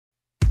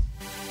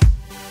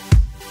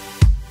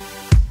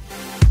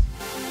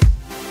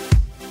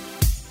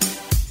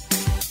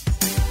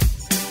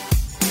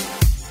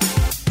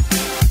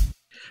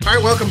All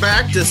right, welcome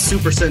back to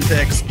Super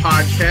Syntax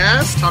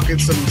Podcast, talking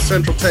some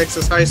Central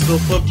Texas high school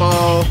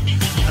football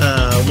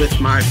with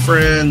my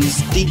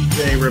friends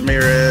DJ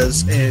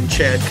Ramirez and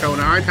Chad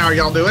Conine. How are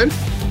y'all doing?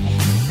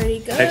 Pretty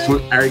good.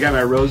 Excellent. I already got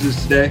my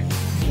roses today.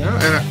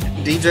 Yeah,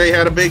 and DJ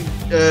had a big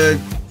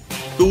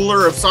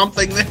cooler of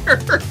something there.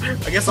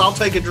 I guess I'll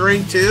take a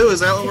drink too.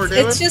 Is that what we're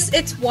doing?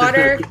 It's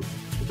water.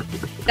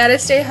 Gotta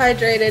stay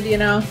hydrated, you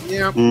know.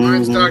 Yeah,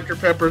 mine's Dr.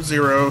 Pepper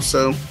Zero,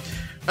 so...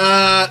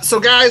 So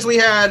guys, we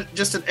had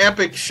just an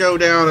epic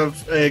showdown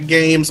of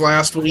games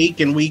last week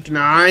in week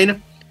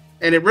 9,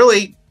 and it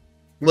really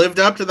lived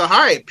up to the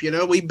hype. You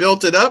know, we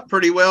built it up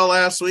pretty well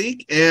last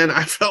week, and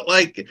I felt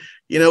like,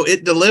 you know,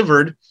 it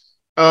delivered.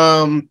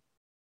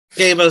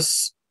 Gave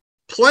us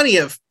plenty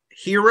of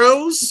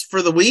heroes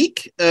for the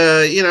week.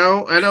 You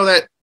know, I know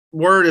that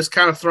word is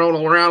kind of thrown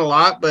around a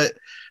lot, but,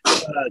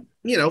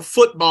 you know,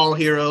 football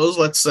heroes,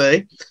 let's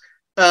say.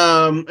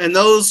 And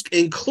those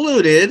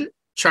included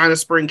China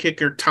Spring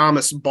kicker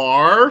Thomas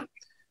Barr,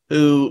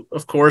 who,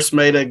 of course,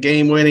 made a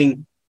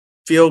game-winning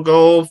field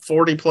goal,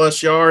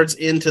 40-plus yards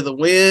into the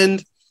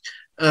wind.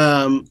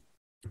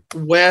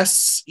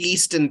 Wes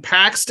Easton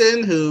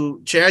Paxton,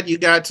 who, Chad, you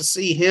got to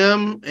see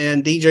him,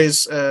 and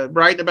DJ's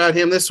writing about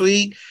him this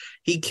week.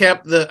 He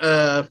kept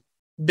the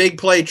big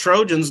play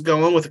Trojans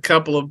going with a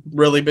couple of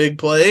really big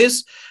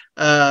plays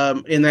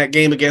in that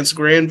game against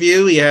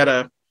Grandview. He had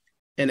an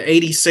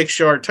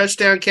 86-yard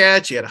touchdown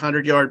catch. He had a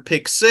 100-yard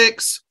pick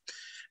six.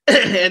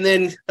 And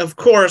then, of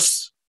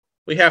course,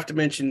 we have to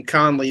mention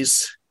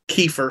Conley's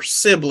Kiefer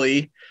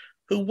Sibley,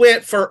 who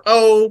went for,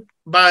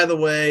 by the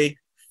way,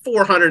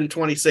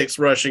 426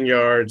 rushing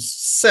yards,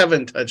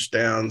 7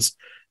 touchdowns,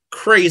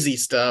 crazy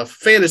stuff,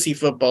 fantasy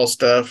football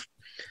stuff.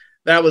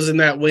 That was in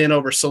that win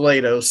over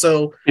Salado.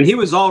 So, and he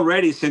was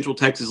already Central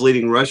Texas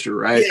leading rusher,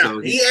 right? Yeah, so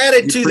he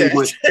added to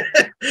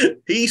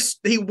that.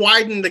 He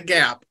widened the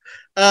gap.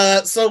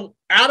 So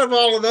out of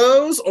all of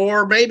those,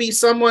 or maybe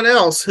someone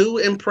else, who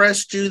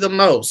impressed you the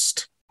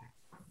most?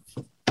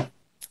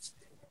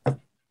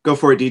 Go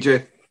for it,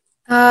 DJ.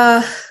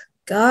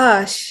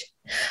 Gosh.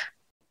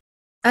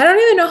 I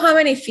don't even know how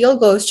many field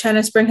goals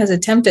China Spring has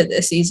attempted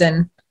this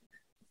season.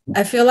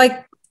 I feel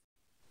like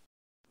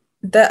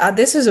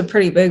this is a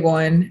pretty big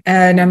one.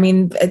 And I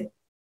mean,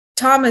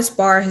 Thomas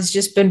Barr has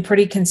just been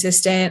pretty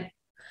consistent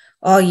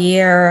all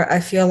year. I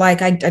feel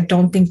like I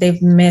don't think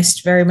they've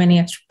missed very many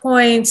extra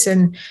points,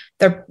 and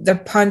their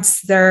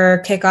punts,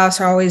 their kickoffs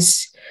are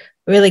always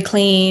really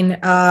clean.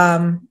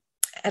 And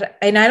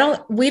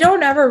we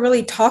don't ever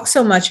really talk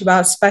so much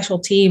about special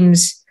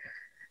teams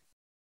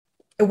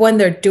when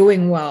they're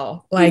doing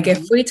well. Like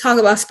if we talk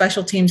about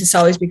special teams, it's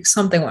always because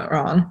something went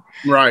wrong.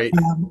 Right.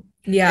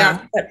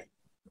 Yeah. But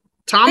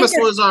Thomas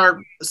was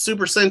our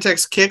Super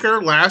Syntax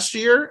kicker last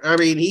year. I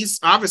mean, he's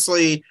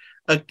obviously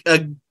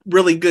a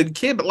really good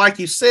kid, but like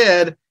you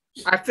said,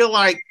 I feel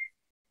like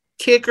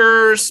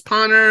kickers,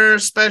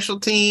 punters, special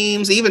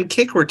teams, even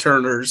kick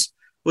returners,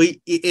 it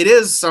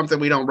is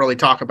something we don't really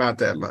talk about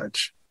that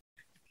much.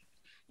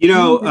 You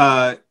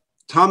know,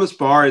 Thomas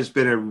Barr has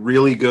been a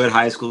really good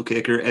high school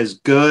kicker, as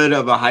good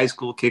of a high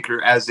school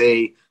kicker as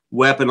a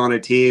weapon on a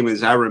team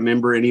as I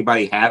remember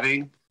anybody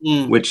having,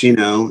 which, you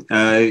know,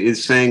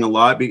 is saying a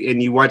lot.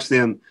 And you watch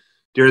them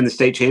during the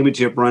state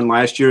championship run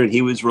last year, and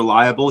he was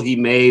reliable. He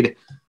made,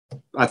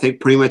 I think,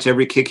 pretty much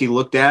every kick he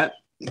looked at.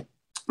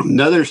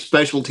 Another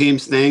special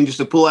teams thing, just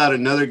to pull out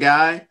another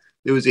guy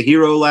that was a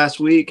hero last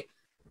week,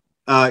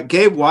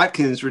 Gabe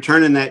Watkins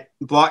returning that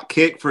block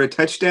kick for a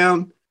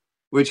touchdown,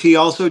 which he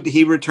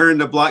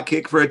returned a block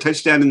kick for a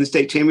touchdown in the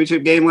state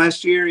championship game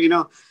last year. You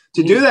know,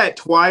 to do that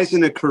twice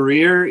in a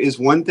career is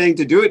one thing.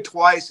 To do it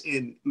twice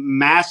in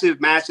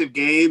massive, massive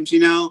games, you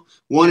know,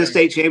 one a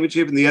state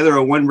championship and the other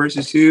a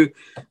 1-versus-2,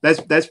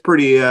 that's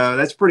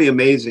pretty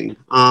amazing.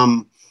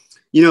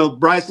 You know,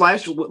 Bryce,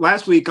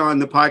 last week on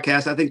the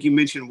podcast, I think you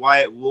mentioned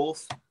Wyatt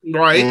Wolf,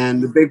 right?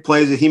 And the big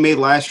plays that he made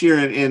last year,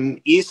 and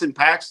Easton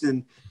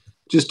Paxton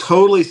just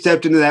totally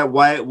stepped into that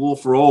Wyatt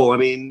Wolf role. I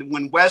mean,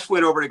 when West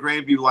went over to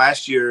Grandview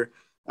last year,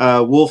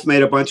 Wolf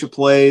made a bunch of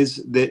plays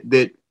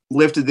that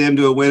lifted them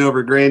to a win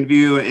over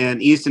Grandview,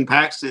 and Easton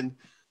Paxton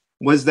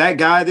was that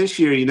guy this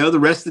year. You know, the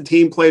rest of the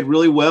team played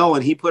really well,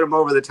 and he put them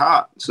over the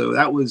top. So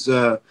that was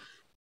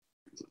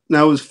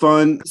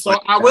fun. So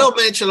I will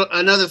mention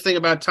another thing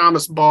about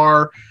Thomas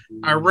Barr.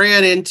 I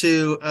ran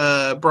into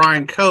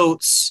Brian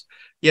Coates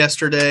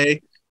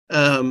yesterday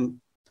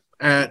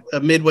at a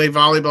Midway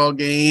volleyball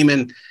game,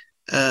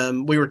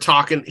 and we were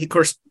talking. Of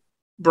course,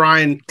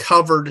 Brian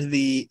covered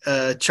the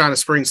China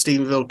Spring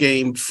Stephenville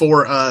game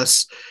for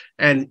us,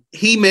 and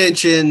he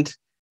mentioned,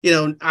 you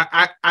know,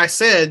 I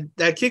said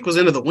that kick was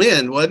into the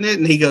wind, wasn't it?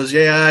 And he goes,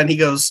 yeah. And he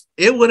goes,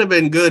 it would have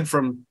been good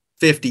from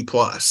 50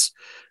 plus.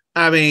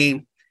 I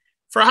mean,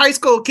 for a high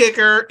school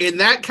kicker in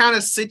that kind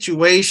of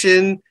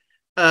situation,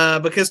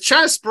 because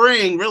China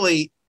Spring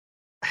really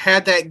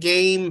had that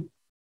game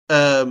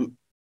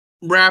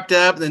wrapped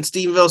up, and then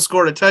Stephenville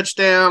scored a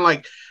touchdown.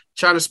 Like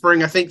China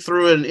Spring, I think,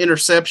 threw an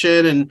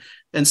interception,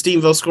 and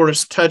Stephenville scored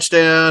a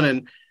touchdown,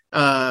 and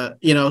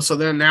you know, so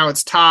then now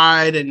it's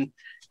tied, and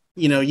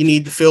you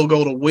need the field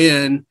goal to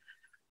win.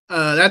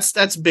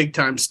 That's big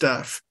time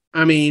stuff.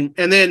 I mean,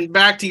 and then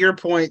back to your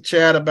point,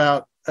 Chad,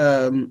 about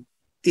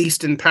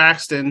Easton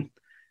Paxton.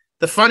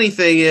 The funny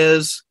thing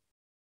is,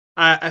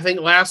 I think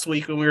last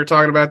week when we were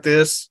talking about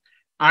this,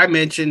 I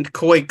mentioned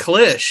Coy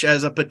Klisch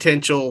as a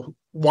potential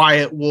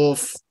Wyatt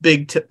Wolf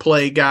big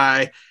play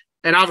guy.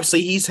 And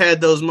obviously he's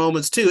had those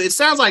moments too. It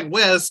sounds like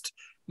West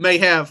may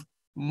have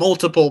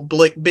multiple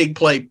big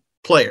play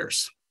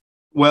players.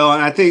 Well,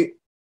 and I think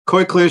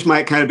Coy Klisch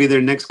might kind of be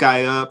their next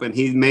guy up, and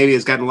he maybe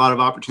has gotten a lot of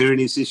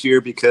opportunities this year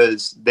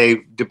because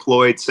they've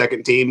deployed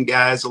second team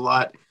guys a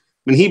lot.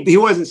 I mean, he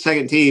wasn't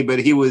second team, but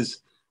he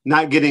was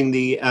not getting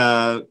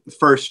the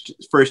first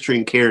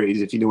string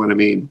carries, if you know what I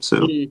mean.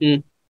 So,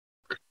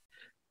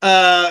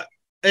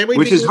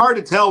 which is hard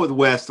to tell with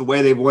West, the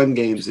way they've won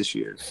games this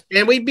year.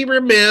 And we'd be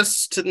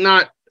remiss to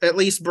not at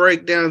least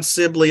break down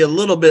Sibley a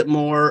little bit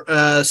more.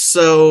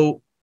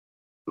 So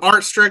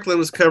Art Strickland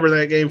was covering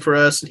that game for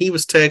us, and he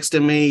was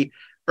texting me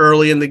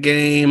early in the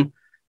game,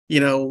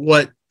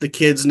 what the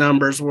kids'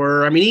 numbers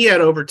were. I mean, he had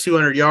over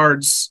 200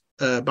 yards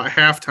by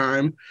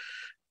halftime.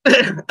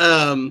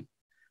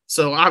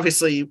 So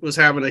obviously was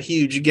having a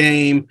huge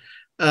game.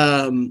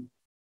 And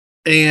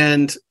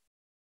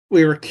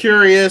we were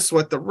curious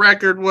what the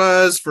record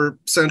was for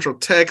Central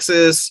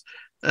Texas.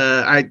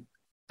 I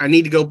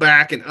need to go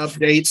back and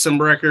update some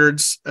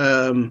records.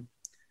 The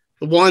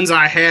ones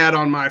I had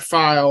on my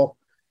file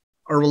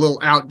are a little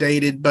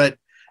outdated, but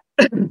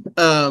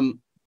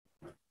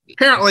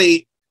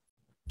apparently,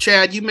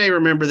 Chad, you may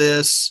remember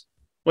this.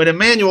 When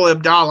Emmanuel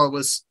Abdallah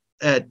was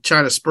at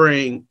China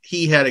Spring,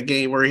 he had a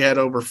game where he had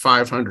over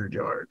 500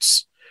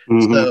 yards.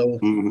 So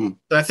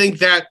I think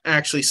that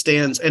actually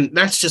stands, and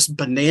that's just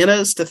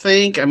bananas to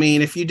think. I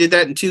mean, if you did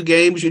that in 2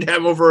 games, you'd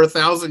have over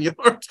 1,000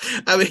 yards.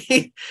 I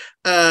mean,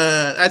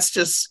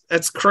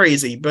 that's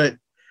crazy. But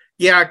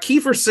yeah,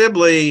 Kiefer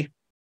Sibley,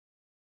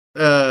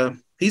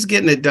 he's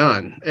getting it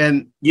done.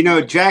 And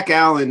Jack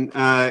Allen,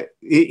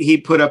 he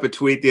put up a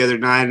tweet the other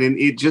night, and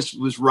it just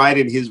was right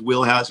in his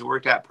wheelhouse. It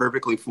worked out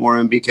perfectly for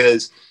him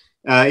because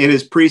in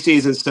his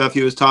preseason stuff,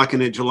 he was talking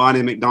to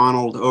Jelani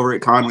McDonald over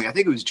at Conley. I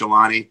think it was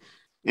Jelani.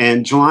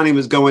 And Jelani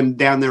was going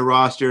down their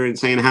roster and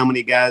saying how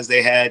many guys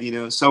they had.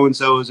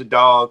 So-and-so is a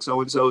dog.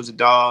 So-and-so is a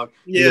dog.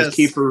 Yes.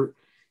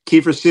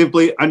 Kiefer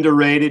Sibley,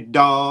 underrated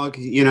dog,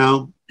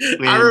 And,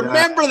 I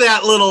remember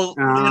that little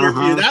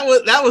interview.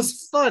 That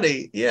was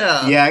funny.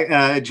 Yeah.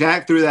 Yeah.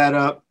 Jack threw that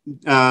up,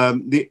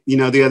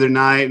 the other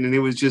night, and it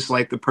was just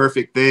like the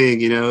perfect thing,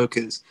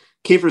 because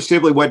Kiefer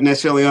Sibley wasn't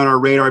necessarily on our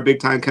radar big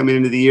time coming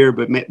into the year,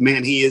 but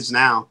man, he is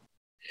now.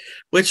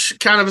 Which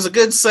kind of is a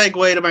good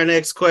segue to my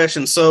next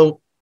question. So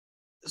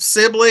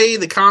Sibley,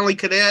 the Conley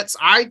Cadets,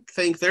 I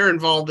think they're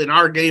involved in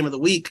our game of the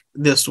week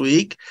this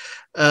week.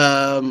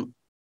 Conley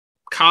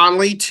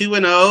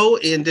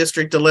 2-0 in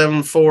District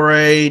 11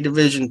 4A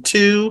Division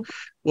 2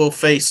 will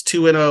face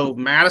 2-0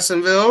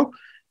 Madisonville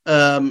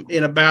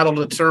in a battle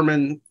to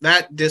determine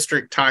that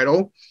district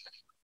title.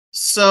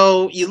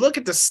 So you look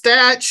at the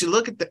stats, you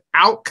look at the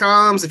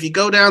outcomes. If you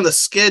go down the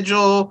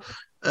schedule,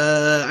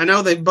 I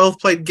know they've both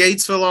played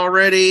Gatesville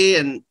already,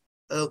 and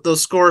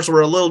those scores were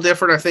a little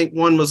different. I think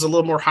one was a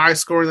little more high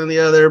scoring than the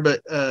other,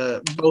 but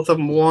both of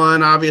them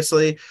won,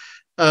 obviously.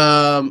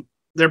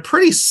 They're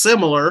pretty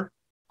similar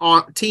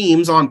on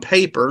teams on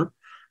paper.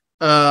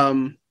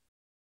 So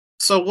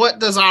what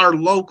does our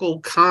local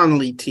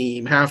Conley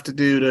team have to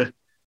do to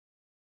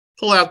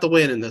pull out the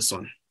win in this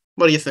one?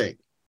 What do you think?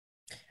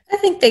 I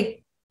think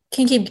they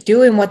can keep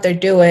doing what they're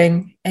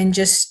doing and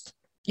just,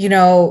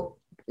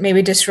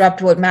 maybe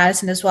disrupt what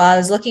Madison as well. I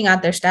was looking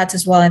at their stats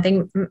as well. I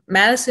think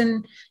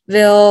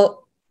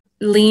Madisonville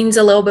leans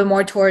a little bit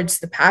more towards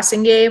the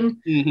passing game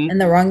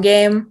and the run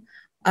game.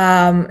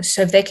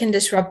 So if they can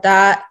disrupt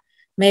that,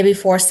 maybe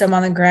force them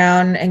on the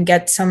ground and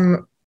get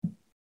some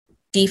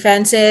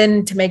defense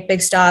in to make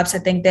big stops, I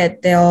think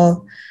that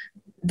they'll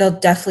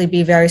definitely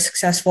be very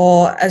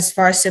successful. As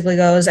far as Sibley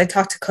goes, I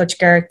talked to Coach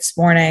Garrick this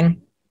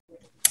morning,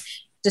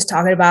 just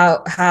talking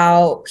about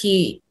how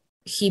he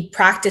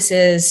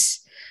practices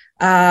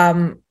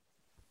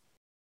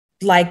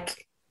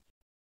like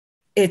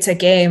it's a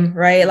game,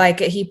 right? Like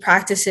he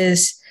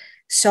practices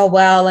so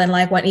well. And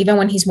like even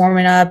when he's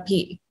warming up,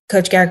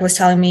 Coach Garrick was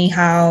telling me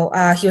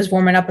how he was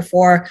warming up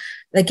before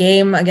the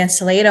game against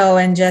Toledo,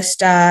 and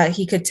just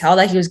he could tell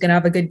that he was going to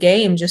have a good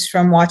game just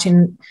from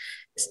watching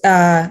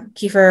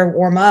Kiefer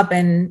warm up.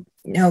 And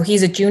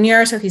he's a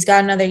junior, so he's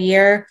got another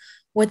year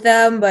with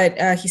them,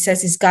 but he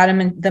says he's got him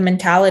in the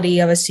mentality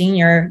of a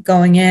senior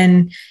going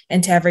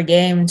into every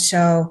game.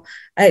 So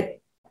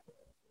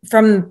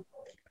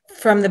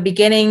from the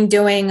beginning,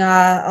 doing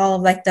all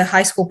of like the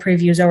high school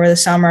previews over the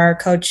summer,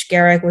 Coach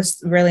Garrick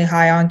was really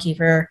high on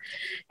Kiefer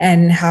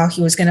and how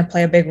he was going to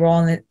play a big role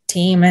in the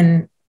team.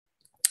 And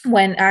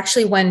when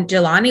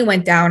Jelani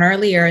went down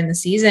earlier in the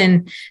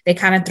season, they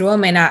kind of threw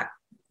him in at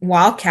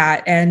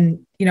Wildcat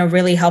and,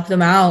 really helped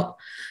them out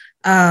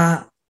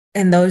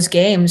in those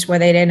games where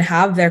they didn't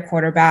have their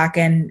quarterback,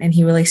 and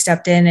he really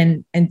stepped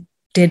in and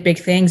did big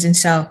things. And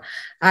so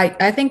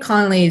I think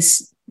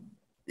Conley's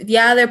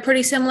yeah, they're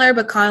pretty similar,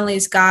 but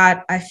Conley's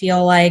got, I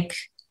feel like,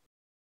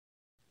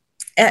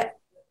 I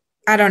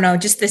don't know,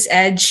 just this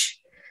edge.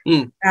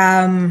 And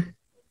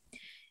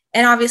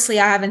obviously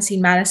I haven't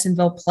seen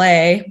Madisonville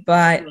play,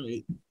 but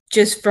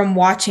just from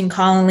watching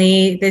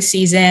Conley this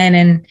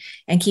season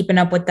and keeping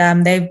up with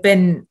them, they've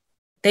been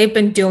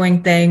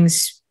doing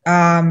things,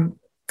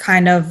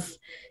 kind of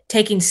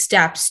taking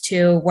steps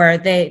to where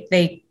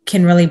they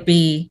can really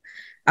be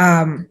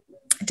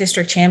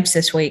district champs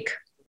this week.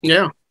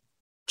 Yeah.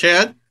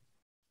 Chad?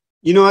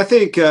 I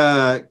think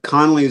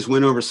Conley's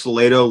win over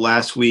Salado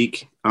last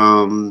week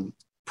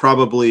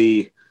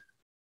probably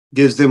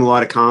gives them a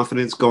lot of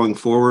confidence going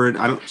forward.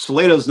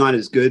 Salado's not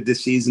as good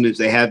this season as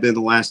they have been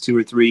the last 2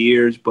 or 3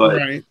 years,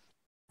 but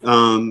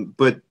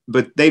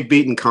but they've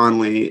beaten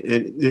Conley.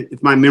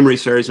 If my memory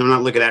serves, I'm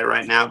not looking at it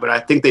right now, but I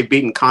think they've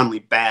beaten Conley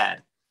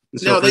bad.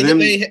 So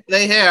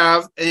they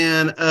have,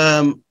 and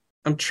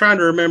I'm trying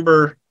to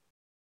remember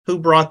who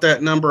brought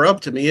that number up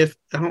to me. I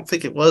don't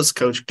think it was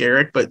Coach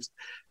Garrick, but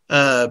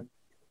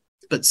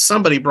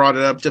somebody brought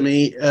it up to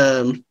me.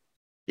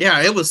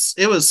 Yeah, it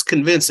was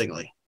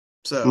convincingly.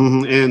 So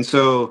and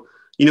so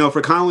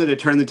for Conley to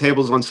turn the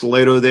tables on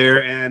Salado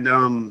there,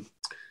 and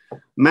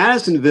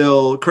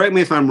Madisonville, correct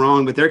me if I'm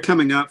wrong, but they're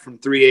coming up from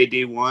 3A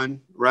D1,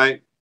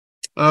 right?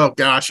 Oh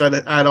gosh, I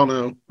don't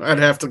know. I'd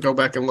have to go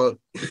back and look.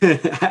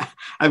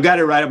 I've got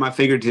it right at my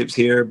fingertips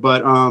here,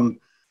 but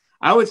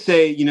I would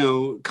say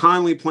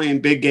Conley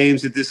playing big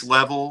games at this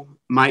level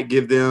might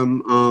give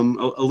them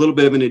a little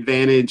bit of an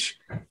advantage,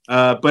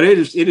 but it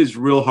is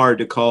real hard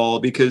to call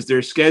because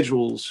their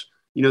schedules,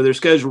 their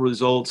schedule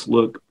results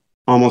look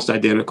almost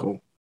identical.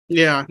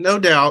 Yeah, no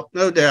doubt.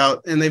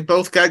 And they've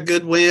both got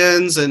good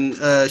wins, and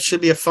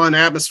should be a fun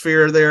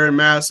atmosphere there in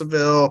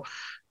Madisonville.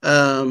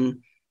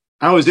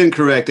 I was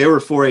incorrect. They were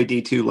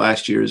 4AD2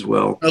 last year as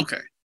well.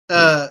 Okay.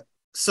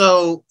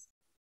 So,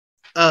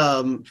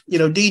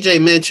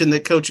 DJ mentioned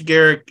that Coach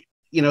Garrick,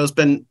 has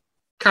been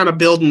kind of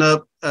building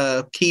up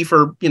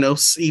Kiefer,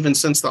 even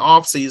since the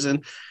off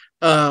season.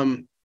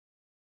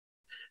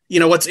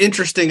 What's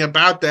interesting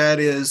about that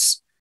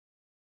is,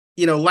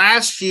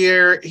 last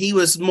year he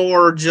was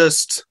more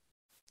just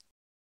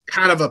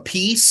kind of a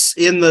piece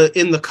in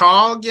the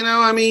cog,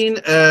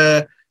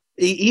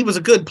 he was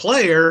a good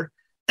player,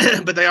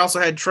 but they also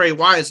had Trey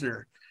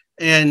Wisner,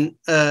 and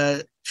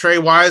Trey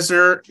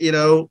Wisner,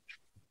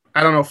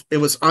 I don't know if it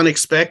was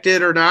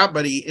unexpected or not,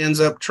 but he ends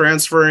up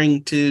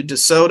transferring to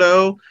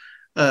DeSoto.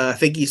 I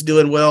think he's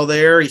doing well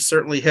there. He's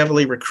certainly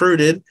heavily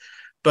recruited,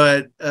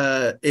 but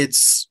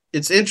it's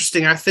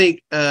interesting. I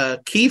think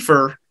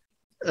Kiefer,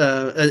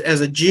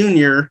 as a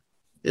junior,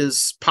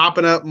 is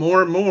popping up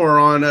more and more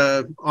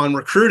on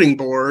recruiting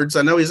boards.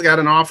 I know he's got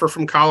an offer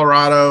from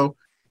Colorado,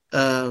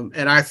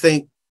 and I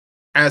think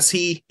as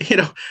he,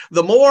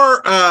 the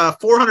more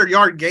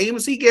 400-yard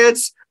games he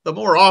gets, the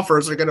more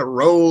offers are going to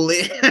roll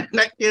in.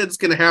 That kid's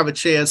going to have a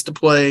chance to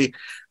play,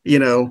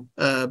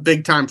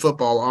 big-time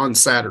football on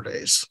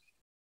Saturdays.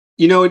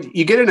 You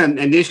get an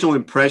initial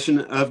impression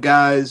of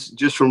guys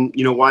just from,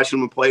 watching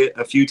them play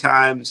a few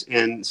times.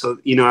 And so,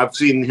 I've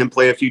seen him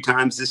play a few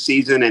times this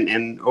season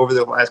and over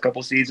the last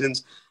couple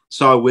seasons,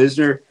 saw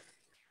Wisner.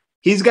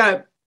 He's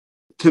got,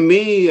 to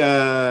me,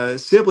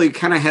 Sibley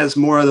kind of has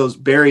more of those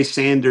Barry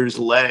Sanders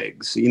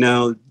legs,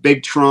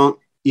 big trunk,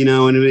 and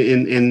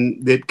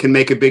that can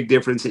make a big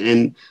difference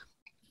and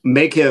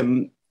make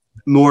him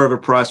more of a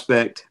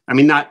prospect. I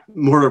mean, not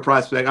more of a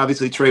prospect.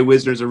 Obviously, Trey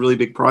Wisner is a really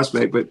big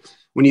prospect, but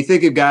when you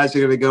think of guys who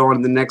are going to go on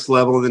to the next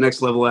level and the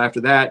next level after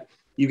that,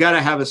 you got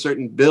to have a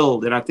certain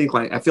build. And I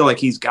feel like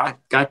he's got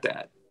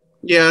that.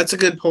 Yeah, that's a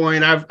good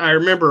point. I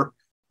remember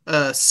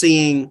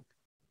seeing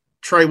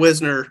Trey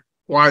Wisner,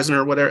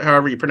 whatever,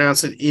 however you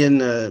pronounce it,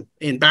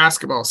 in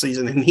basketball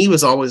season, and he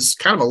was always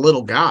kind of a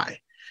little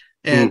guy.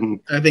 And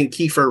I think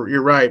Kiefer,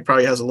 you're right,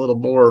 probably has a little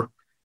more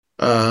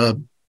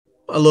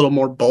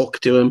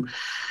bulk to him.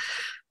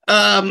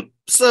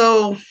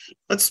 So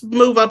let's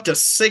move up to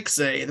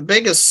 6A. The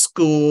biggest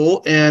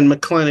school in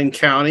McLennan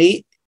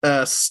County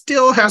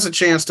still has a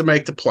chance to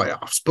make the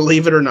playoffs,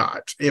 believe it or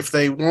not. If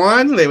they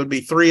won, they would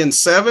be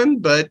 3-7,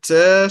 but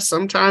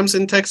sometimes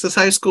in Texas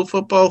high school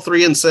football,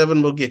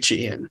 3-7 will get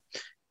you in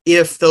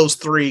if those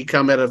three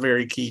come at a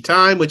very key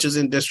time, which is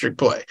in district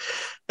play.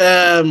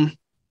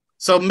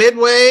 So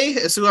Midway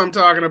is who I'm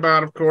talking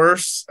about, of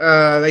course.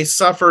 They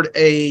suffered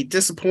a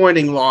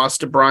disappointing loss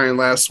to Bryan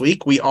last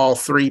week. We all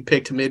three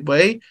picked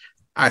Midway.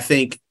 I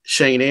think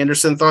Shane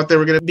Anderson thought they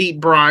were going to beat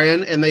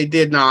Bryan, and they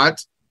did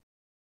not.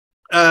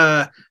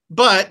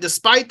 But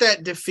despite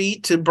that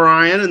defeat to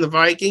Bryan and the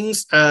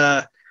Vikings,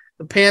 the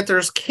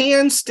Panthers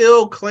can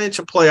still clinch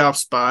a playoff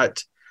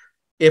spot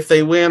if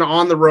they win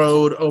on the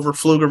road over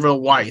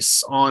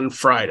Pflugerville-Weiss on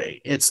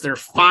Friday. It's their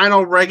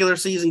final regular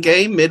season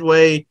game.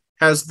 Midway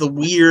has the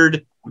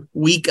weird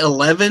week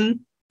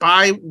 11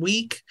 bye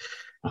week.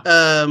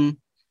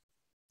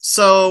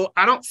 So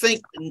I don't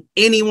think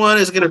anyone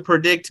is going to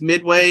predict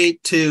Midway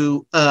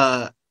to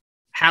have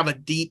a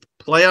deep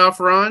playoff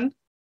run.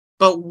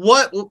 But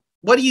what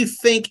do you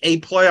think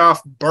a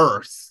playoff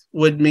berth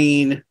would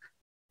mean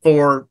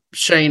for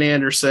Shane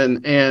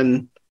Anderson,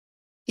 and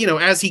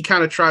as he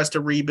kind of tries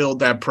to rebuild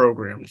that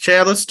program.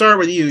 Chad, let's start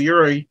with you.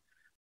 You're a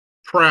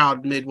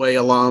proud Midway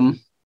alum.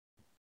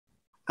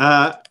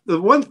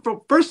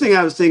 The first thing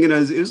I was thinking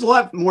is it was a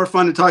lot more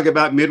fun to talk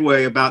about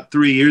Midway about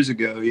 3 years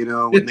ago,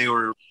 when they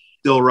were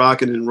still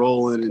rocking and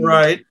rolling and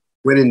right.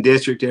 winning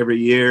district every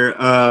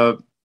year.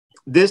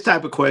 This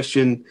type of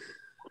question,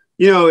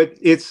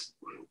 it's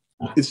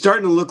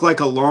starting to look like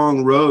a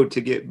long road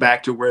to get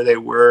back to where they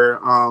were.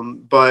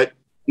 But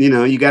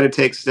you got to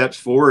take steps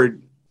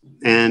forward,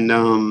 and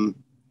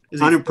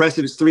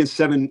unimpressive as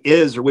 3-7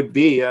 is or would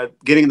be,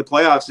 getting in the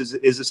playoffs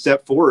is a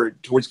step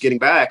forward towards getting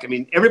back. I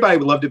mean, everybody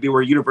would love to be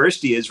where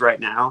University is right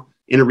now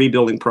in a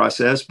rebuilding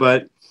process,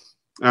 but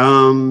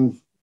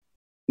sometimes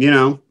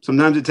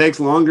it takes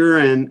longer,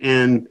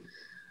 and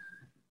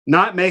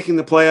not making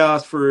the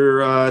playoffs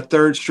for a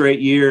third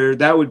straight year,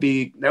 that would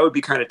be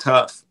kind of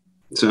tough.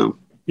 So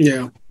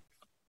yeah.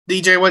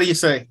 DJ, what do you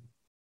say?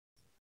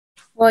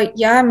 Well,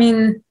 yeah, I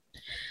mean,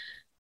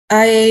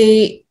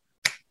 I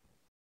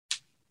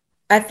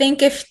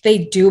think if they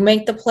do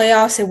make the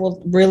playoffs, it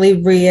will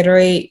really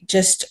reiterate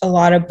just a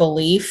lot of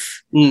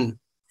belief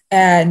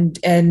and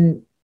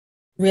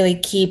really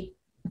keep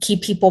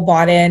people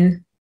bought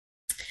in.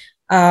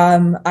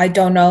 I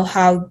don't know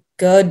how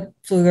good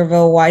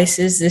Pflugerville Weiss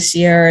is this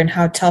year and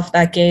how tough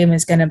that game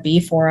is going to be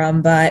for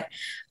them, but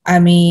I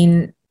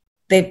mean,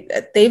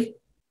 they've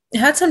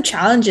had some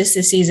challenges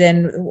this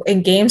season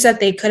in games that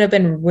they could have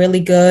been really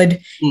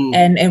good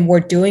and were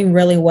doing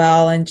really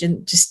well and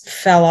just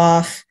fell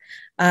off.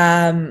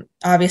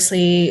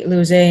 Obviously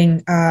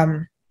losing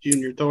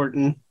Junior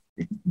Thornton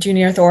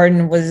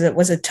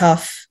was a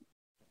tough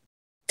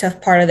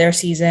part of their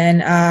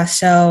season.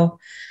 So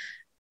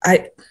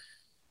I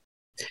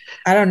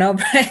don't know,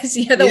 Bryce,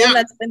 you're the one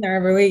that's been there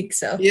every week.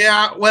 So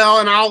yeah, well,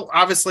 and I'll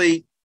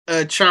obviously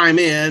chime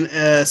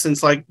in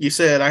since, like you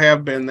said, I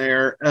have been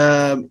there.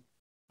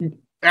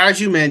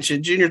 As you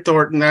mentioned, Junior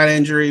Thornton, that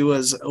injury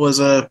was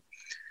a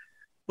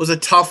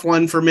tough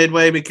one for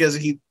Midway because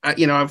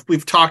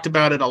we've talked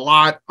about it a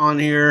lot on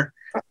here,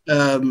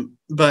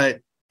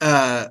 but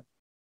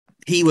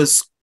he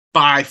was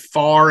by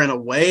far and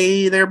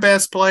away their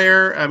best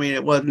player. I mean,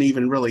 it wasn't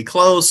even really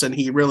close, and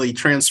he really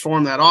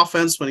transformed that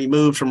offense when he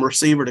moved from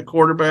receiver to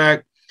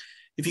quarterback.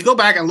 If you go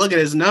back and look at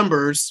his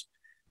numbers,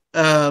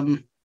 we're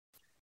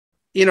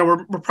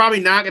probably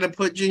not going to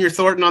put Junior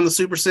Thornton on the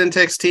Super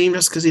Syntex team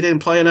just because he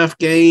didn't play enough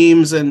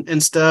games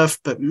and stuff.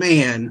 But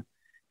man,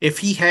 if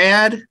he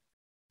had,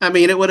 I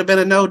mean, it would have been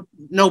a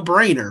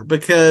no-brainer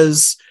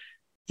because,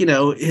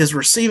 his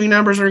receiving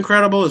numbers are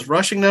incredible. His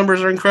rushing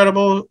numbers are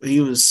incredible.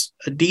 He was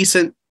a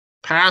decent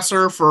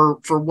passer for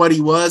what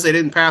he was. They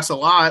didn't pass a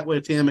lot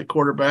with him at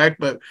quarterback,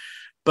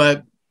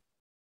 but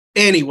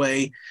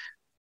anyway.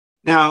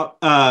 Now,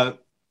 I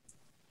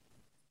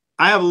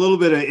have a little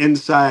bit of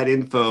inside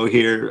info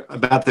here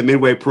about the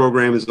Midway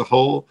program as a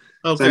whole.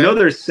 Okay. So I know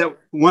there's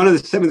one of the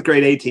 7th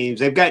grade A teams.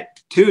 They've got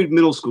 2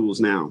 middle schools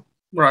now.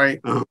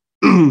 Right.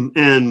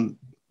 And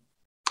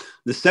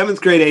the 7th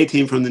grade A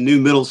team from the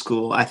new middle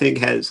school, I think,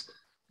 has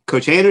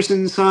Coach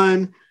Anderson's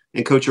son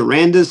and Coach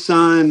Aranda's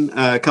son.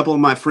 A couple of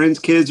my friends'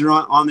 kids are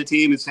on the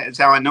team. It's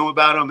how I know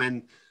about them.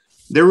 And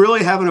they're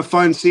really having a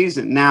fun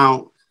season.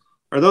 Now,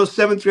 are those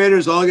 7th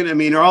graders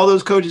are all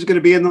those coaches going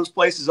to be in those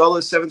places? All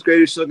those 7th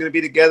graders still going to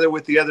be together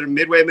with the other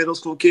Midway middle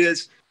school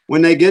kids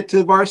when they get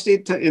to varsity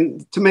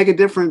to make a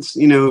difference?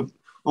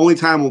 Only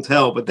time will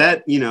tell. But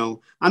that,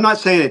 I'm not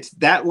saying it's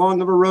that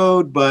long of a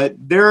road, but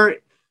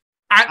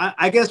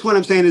I guess what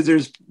I'm saying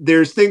is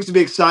there's things to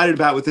be excited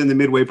about within the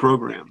Midway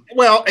program.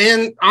 Well,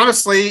 and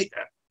honestly,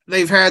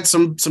 they've had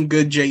some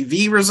good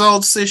JV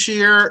results this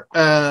year.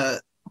 A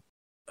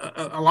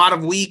lot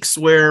of weeks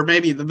where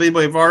maybe the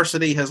Midway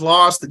varsity has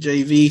lost, the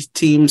JV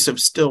teams have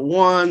still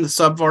won, the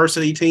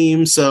sub-varsity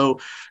teams. So,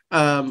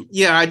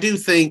 I do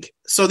think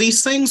so.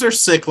 These things are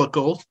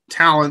cyclical.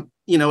 Talent,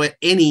 at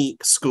any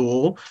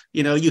school,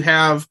 you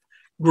have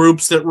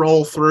groups that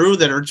roll through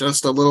that are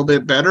just a little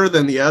bit better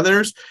than the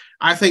others.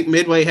 I think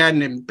Midway had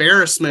an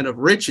embarrassment of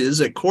riches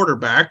at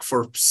quarterback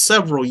for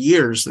several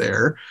years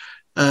there,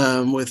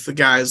 with the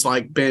guys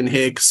like Ben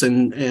Hicks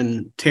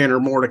and Tanner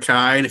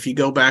Mordecai. And if you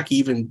go back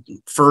even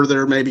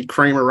further, maybe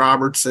Kramer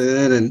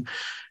Robertson and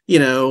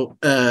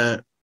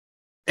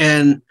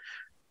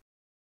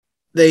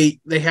they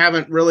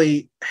haven't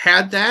really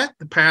had that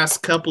the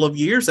past couple of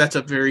years. That's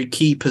a very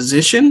key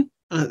position.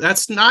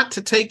 That's not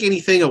to take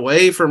anything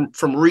away from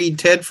Reed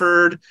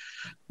Tedford.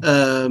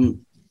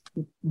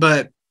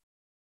 But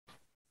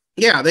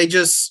yeah, they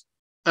just,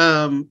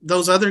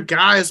 those other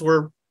guys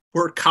were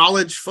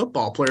college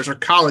football players or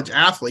college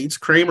athletes.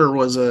 Kramer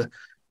was a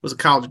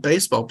college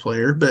baseball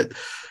player, but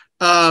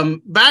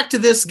back to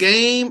this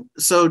game.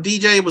 So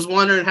DJ was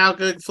wondering how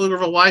good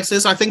Pflugerville Weiss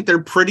is. I think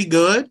they're pretty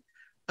good.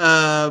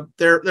 They're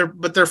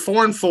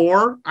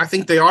 4-4. I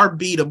think they are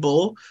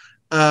beatable.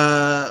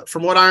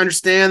 From what I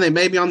understand, they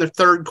may be on their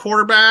 3rd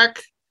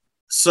quarterback.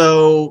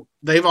 So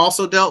they've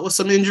also dealt with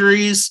some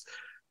injuries.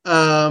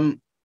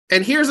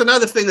 and here's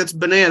another thing that's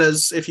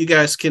bananas, if you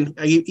guys can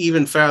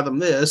even fathom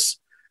this.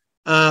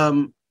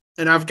 And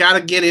I've got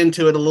to get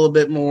into it a little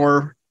bit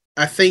more.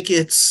 I think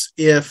it's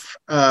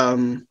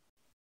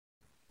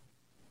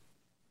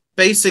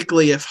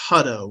basically if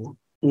Hutto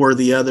were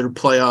the other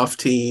playoff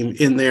team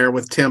in there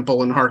with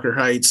Temple and Harker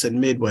Heights and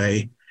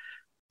Midway,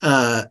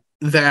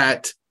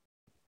 that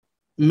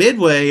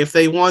Midway, if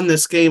they won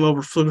this game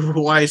over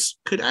Pfluger Weiss,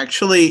 could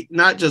actually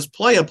not just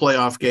play a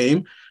playoff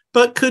game,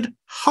 but could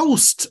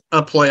host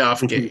a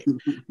playoff game.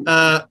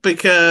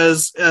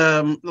 Because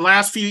the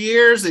last few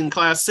years in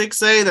Class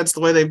 6A, that's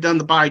the way they've done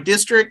the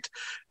bi-district,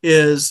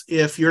 is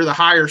if you're the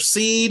higher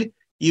seed,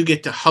 you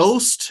get to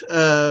host,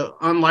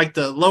 unlike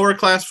the lower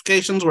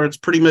classifications where it's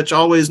pretty much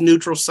always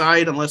neutral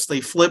site unless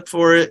they flip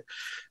for it.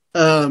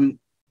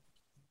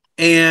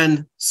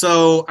 And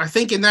so I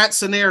think in that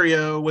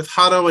scenario with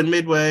Hutto and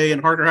Midway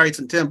and Harker Heights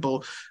and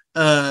Temple,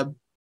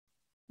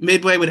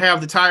 Midway would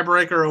have the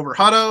tiebreaker over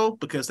Hutto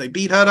because they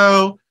beat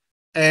Hutto,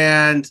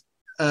 and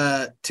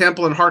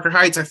Temple and Harker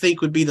Heights, I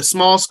think, would be the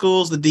small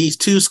schools, the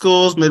D2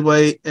 schools.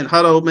 Midway and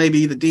Hutto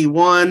maybe the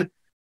D1,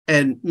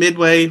 and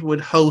Midway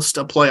would host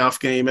a playoff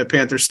game at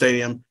Panther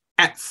Stadium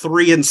at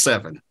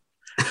 3-7.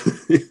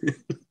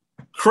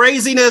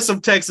 Craziness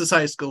of Texas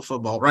high school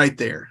football right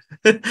there.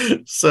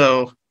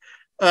 So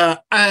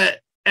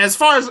as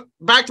far as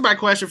back to my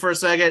question for a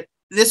second,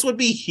 this would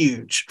be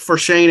huge for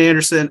Shane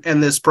Anderson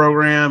and this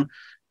program.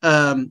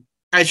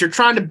 As you're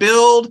trying to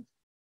build,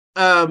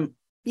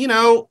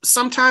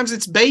 sometimes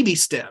it's baby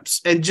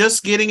steps, and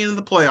just getting into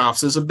the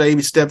playoffs is a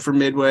baby step for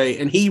Midway.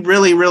 And he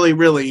really, really,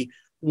 really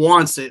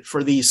wants it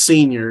for these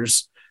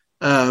seniors.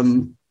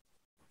 I'm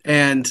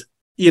just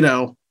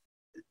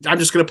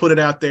going to put it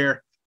out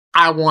there.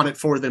 I want it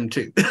for them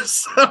too.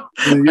 So,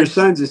 your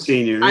son's a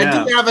senior. Yeah.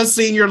 I do have a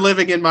senior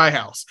living in my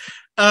house.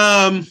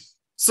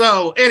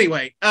 So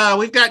anyway,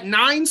 we've got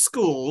 9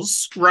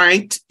 schools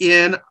ranked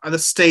in the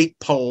state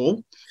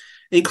poll,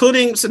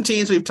 including some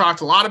teams we've talked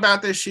a lot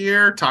about this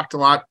year, talked a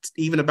lot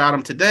even about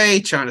them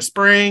today, China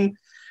Spring,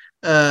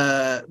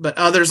 but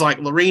others like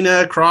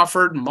Lorena,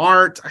 Crawford,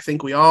 Mart. I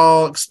think we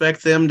all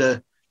expect them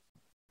to,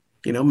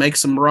 make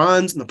some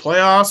runs in the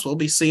playoffs. We'll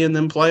be seeing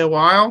them play a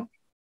while.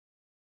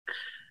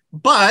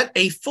 But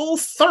a full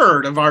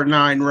third of our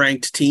 9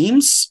 ranked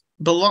teams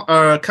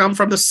come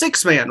from the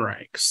 6-man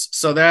ranks.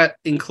 So that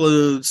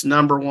includes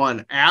number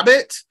 1,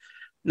 Abbott,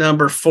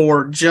 number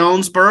 4,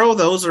 Jonesboro.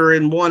 Those are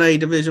in 1A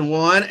Division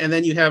I. And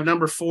then you have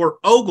number 4,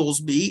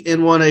 Oglesby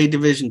in 1A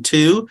Division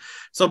II.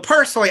 So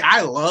personally,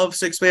 I love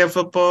 6-man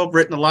football. I've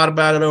written a lot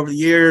about it over the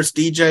years.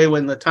 DJ,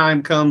 when the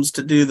time comes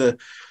to do the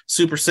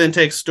Super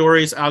Syntax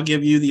stories, I'll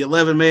give you the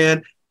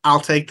 11-man. I'll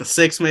take the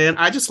 6-man.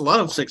 I just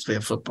love 6-man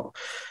football.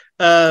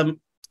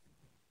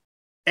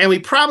 And we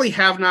probably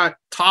have not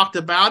talked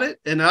about it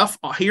enough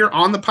here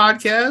on the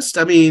podcast.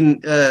 I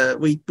mean,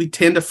 we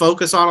tend to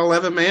focus on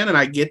 11-man, and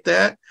I get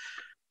that.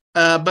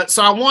 But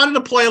so I wanted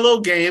to play a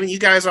little game, and you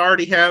guys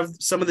already have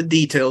some of the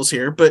details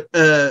here, but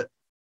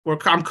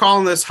I'm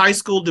calling this high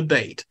school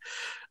debate,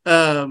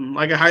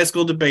 like a high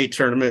school debate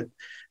tournament.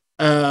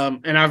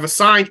 And I've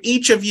assigned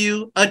each of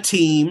you a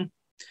team.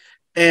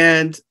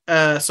 And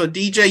so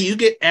DJ, you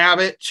get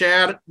Abbott.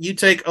 Chad, you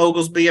take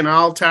Oglesby, and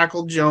I'll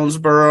tackle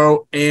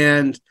Jonesboro.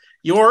 And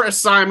your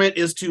assignment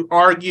is to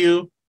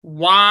argue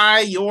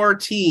why your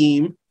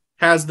team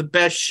has the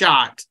best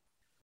shot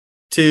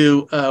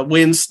to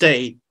win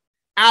state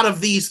out of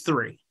these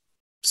 3.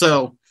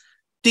 So,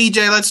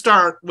 DJ, let's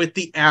start with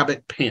the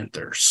Abbott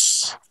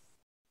Panthers.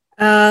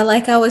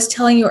 Like I was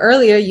telling you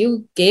earlier,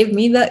 you gave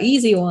me the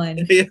easy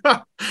one.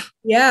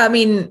 Yeah, I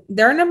mean,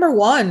 they're number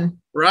 1.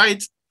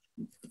 Right.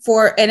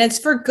 And it's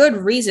for good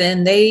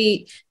reason.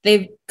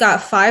 They've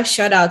got 5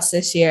 shutouts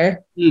this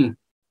year.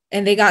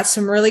 And they got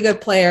some really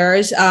good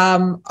players.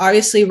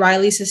 Obviously,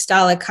 Riley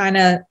Sestala kind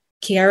of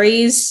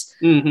carries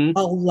a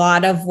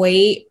lot of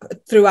weight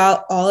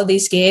throughout all of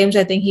these games.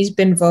 I think he's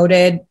been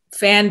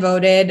fan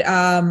voted,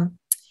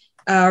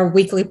 our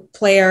weekly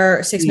player,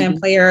 6-man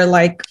player,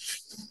 like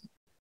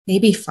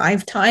maybe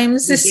 5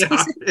 times this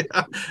season.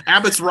 Yeah.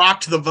 Abbott's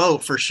rocked the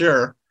vote for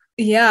sure.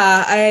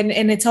 Yeah,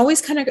 and it's always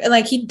kind of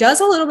like he does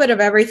a little bit of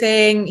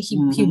everything.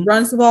 He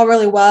runs the ball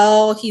really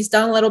well. He's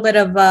done a little bit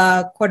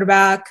of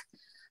quarterback.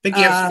 I think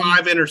he has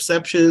 5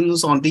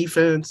 interceptions on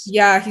defense.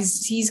 Yeah,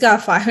 he's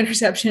got 5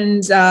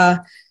 interceptions.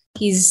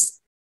 He's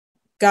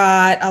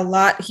got a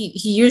lot. He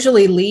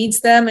usually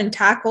leads them in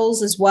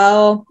tackles as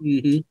well,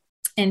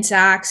 and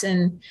sacks.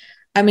 And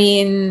I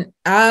mean,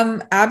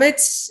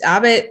 Abbott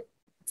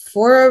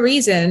for a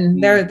reason.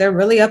 They're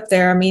really up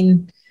there. I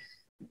mean,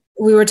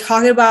 we were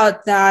talking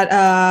about that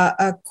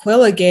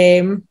Aquila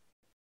game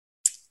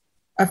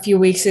a few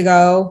weeks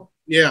ago.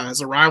 Yeah,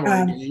 as a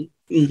rivalry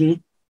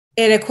game.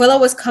 And Aquila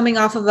was coming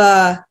off of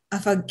a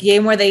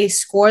game where they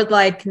scored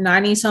like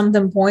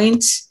 90-something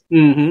points.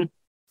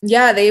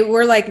 Yeah, they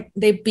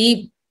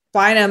beat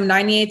Bynum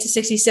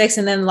 98-66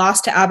 and then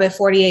lost to Abbott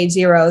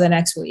 48-0 the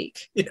next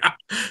week. Yeah.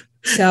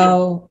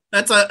 So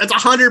that's a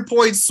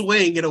 100-point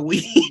swing in a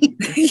week.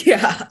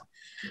 Yeah.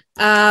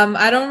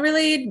 I don't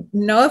really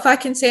know if I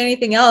can say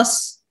anything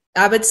else.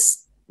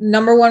 Abbott's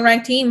number one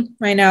ranked team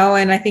right now,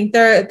 and I think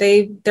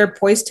they're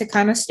poised to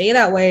kind of stay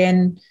that way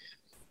and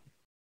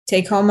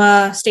take home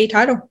a state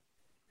title.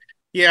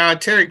 Yeah,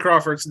 Terry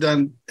Crawford's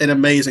done an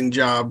amazing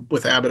job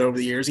with Abbott over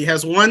the years. He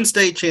has one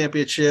state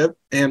championship,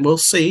 and we'll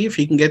see if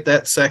he can get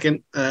that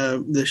second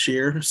this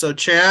year. So,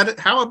 Chad,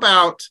 how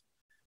about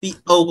the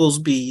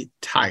Oglesby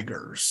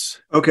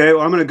Tigers? Okay,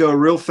 well, I'm going to go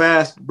real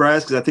fast,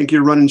 Bryce, because I think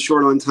you're running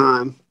short on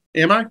time.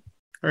 Am I?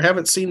 Or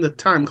haven't seen the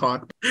time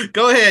clock.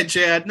 Go ahead,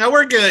 Chad. No,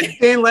 we're good.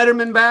 Dan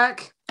Letterman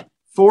back,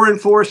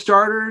 4-4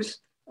 starters.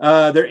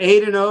 They're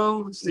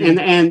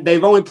 8-0, and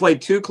they've only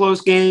played 2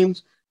 close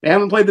games. They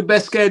haven't played the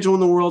best schedule in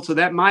the world, so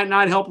that might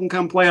not help them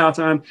come playoff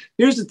time.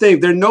 Here's the thing.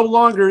 They're no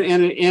longer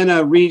in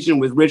a region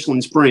with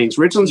Richland Springs.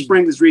 Richland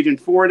Springs is Region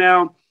 4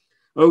 now.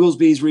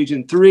 Oglesby's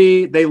Region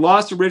 3. They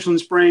lost to Richland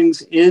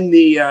Springs in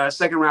the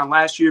second round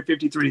last year,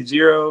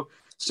 53-0.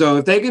 So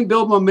if they can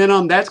build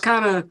momentum, that's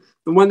kind of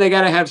the one they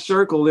got to have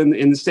circled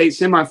in the state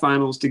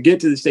semifinals to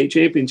get to the state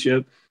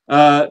championship.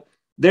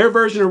 Their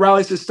version of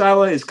Riley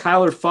Sistala is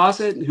Kyler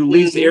Fawcett, who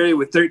leads the area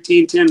with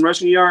 13-10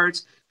 rushing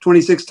yards,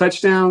 26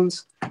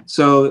 touchdowns.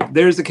 So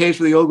there's the case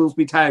for the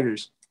Oglesby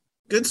Tigers.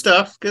 Good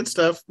stuff. Good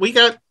stuff. We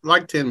got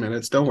like 10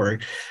 minutes. Don't worry.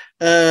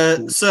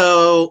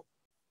 So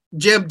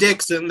Jeb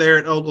Dixon there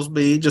at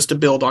Oglesby, just to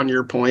build on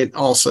your point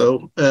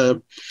also,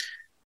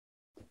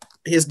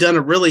 has done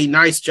a really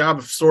nice job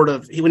of sort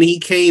of, when he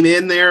came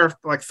in there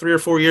like 3 or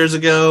 4 years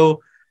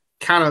ago,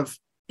 kind of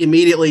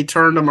immediately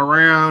turned him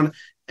around,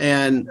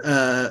 and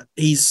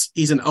he's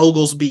an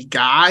Oglesby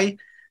guy,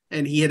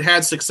 and he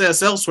had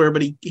success elsewhere,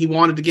 but he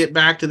wanted to get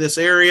back to this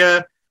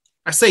area.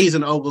 I say he's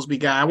an Oglesby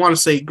guy. I want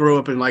to say he grew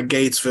up in like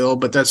Gatesville,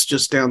 but that's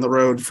just down the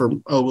road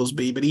from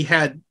Oglesby, but he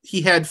had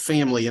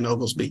family in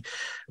Oglesby.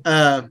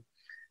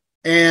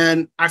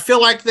 And I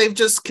feel like they've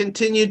just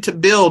continued to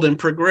build and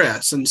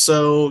progress. And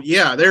so,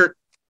 yeah, they're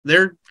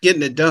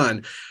getting it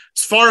done.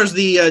 As far as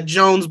the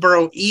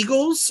Jonesboro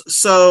Eagles,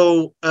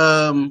 so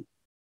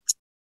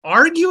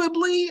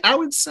arguably, I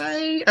would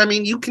say, I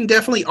mean, you can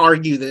definitely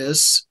argue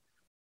this,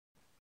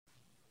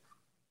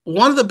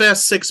 one of the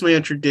best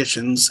 6-man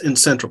traditions in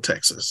Central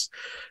Texas.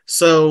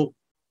 So,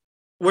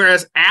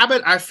 whereas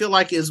Abbott, I feel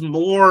like, is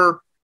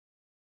more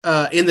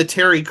in the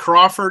Terry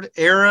Crawford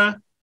era,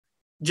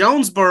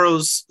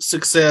 Jonesboro's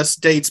success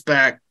dates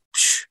back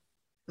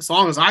as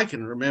long as I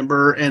can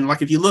remember. And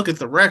like, if you look at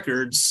the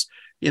records,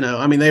 you know,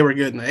 I mean, they were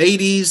good in the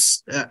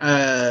 80s.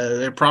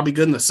 They're probably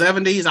good in the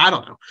 70s. I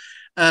don't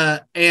know.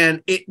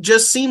 And it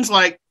just seems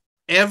like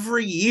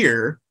every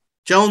year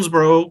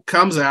Jonesboro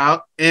comes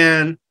out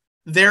and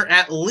they're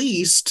at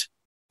least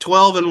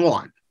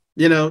 12-1,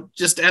 you know,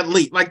 just at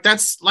least, like,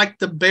 that's like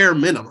the bare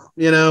minimum,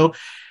 you know.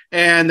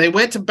 And they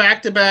went to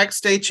back-to-back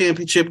state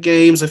championship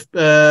games. It's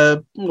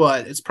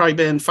probably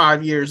been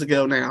 5 years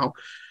ago now.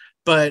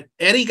 But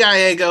Eddie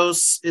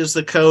Gallegos is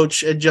the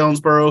coach at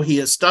Jonesboro. He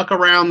has stuck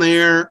around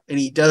there, and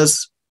he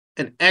does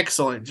an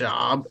excellent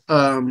job.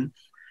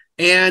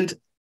 And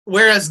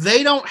whereas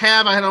they don't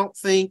have, I don't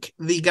think,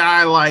 the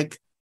guy like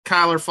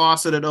Kyler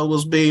Fawcett at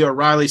Oglesby or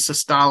Riley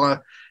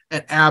Sistala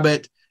at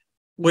Abbott,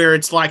 where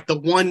it's like the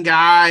one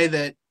guy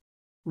that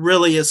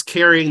really is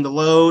carrying the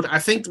load. I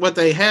think what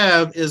they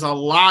have is a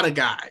lot of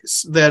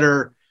guys that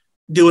are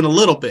doing a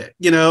little bit,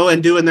 you know,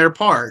 and doing their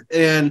part.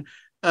 And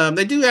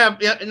they do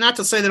have, not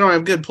to say they don't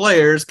have good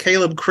players.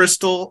 Caleb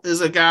Crystal is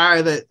a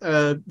guy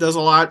that does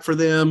a lot for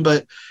them,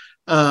 but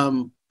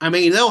I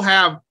mean, they'll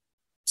have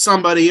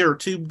somebody or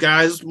two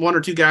guys, 1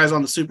 or 2 guys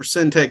on the Super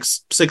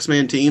Syntex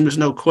 6-man team. There's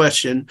no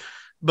question,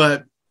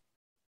 but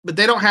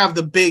they don't have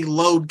the big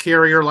load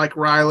carrier like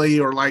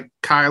Riley or like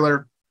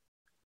Kyler.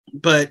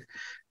 But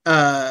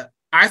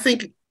I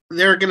think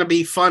they're going to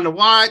be fun to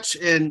watch,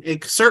 and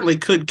it certainly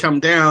could come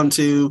down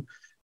to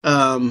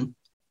an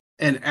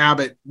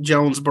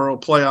Abbott-Jonesboro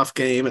playoff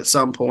game at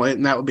some point,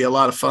 and that would be a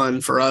lot of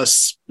fun for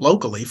us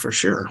locally for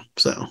sure.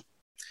 So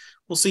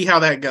we'll see how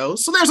that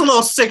goes. So there's a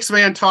little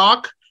 6-man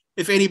talk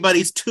if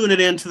anybody's tuning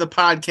into the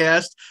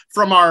podcast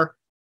from our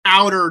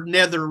outer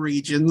nether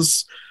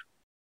regions,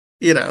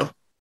 you know.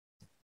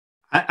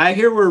 I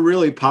hear we're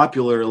really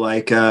popular,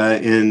 like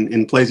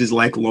in places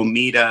like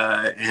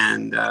Lomita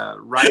and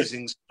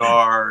Rising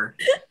Star,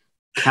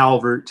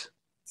 Calvert.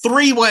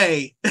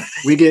 3-way.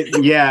 We get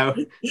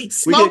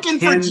Smoking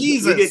for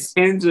Jesus. We get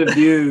tens of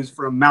views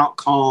from Mount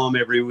Calm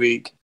every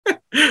week.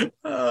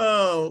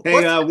 Oh,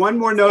 hey, one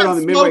more note on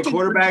the Midway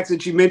quarterbacks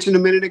that you mentioned a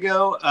minute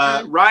ago.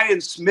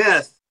 Ryan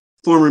Smith,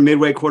 former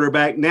Midway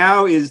quarterback,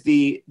 now is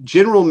the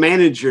general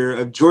manager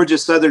of Georgia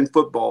Southern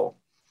football.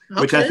 Okay.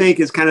 Which I think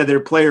is kind of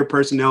their player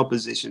personnel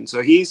position.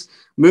 So he's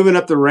moving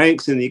up the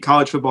ranks in the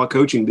college football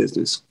coaching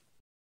business.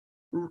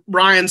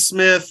 Ryan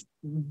Smith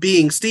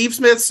being Steve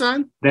Smith's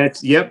son?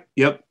 Yep.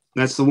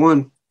 That's the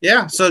one.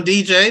 Yeah. So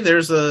DJ,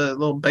 there's a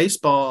little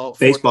baseball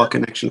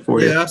connection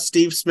for you. Yeah.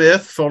 Steve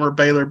Smith, former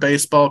Baylor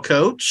baseball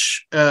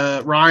coach.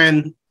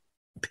 Ryan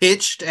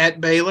pitched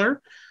at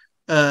Baylor.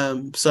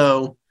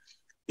 So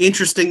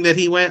interesting that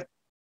he went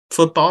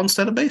football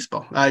instead of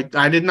baseball.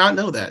 I did not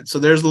know that. So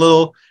there's a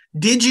little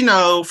did you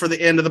know for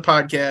the end of the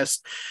podcast.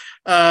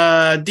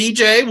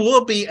 DJ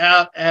will be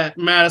out at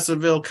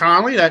Madisonville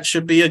Conley. That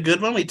should be a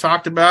good one. We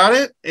talked about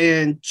it.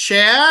 And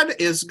Chad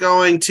is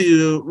going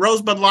to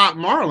Rosebud Lot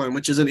Marlin,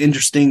 which is an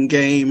interesting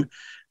game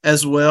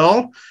as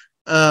well.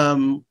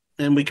 And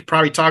we could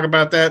probably talk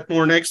about that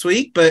more next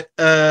week. But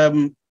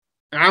I'm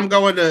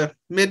going to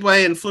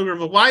Midway and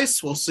Pflugerville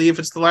Weiss. We'll see if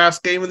it's the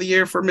last game of the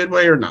year for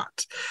Midway or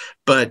not.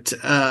 But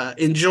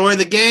enjoy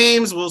the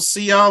games. We'll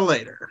see y'all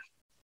later.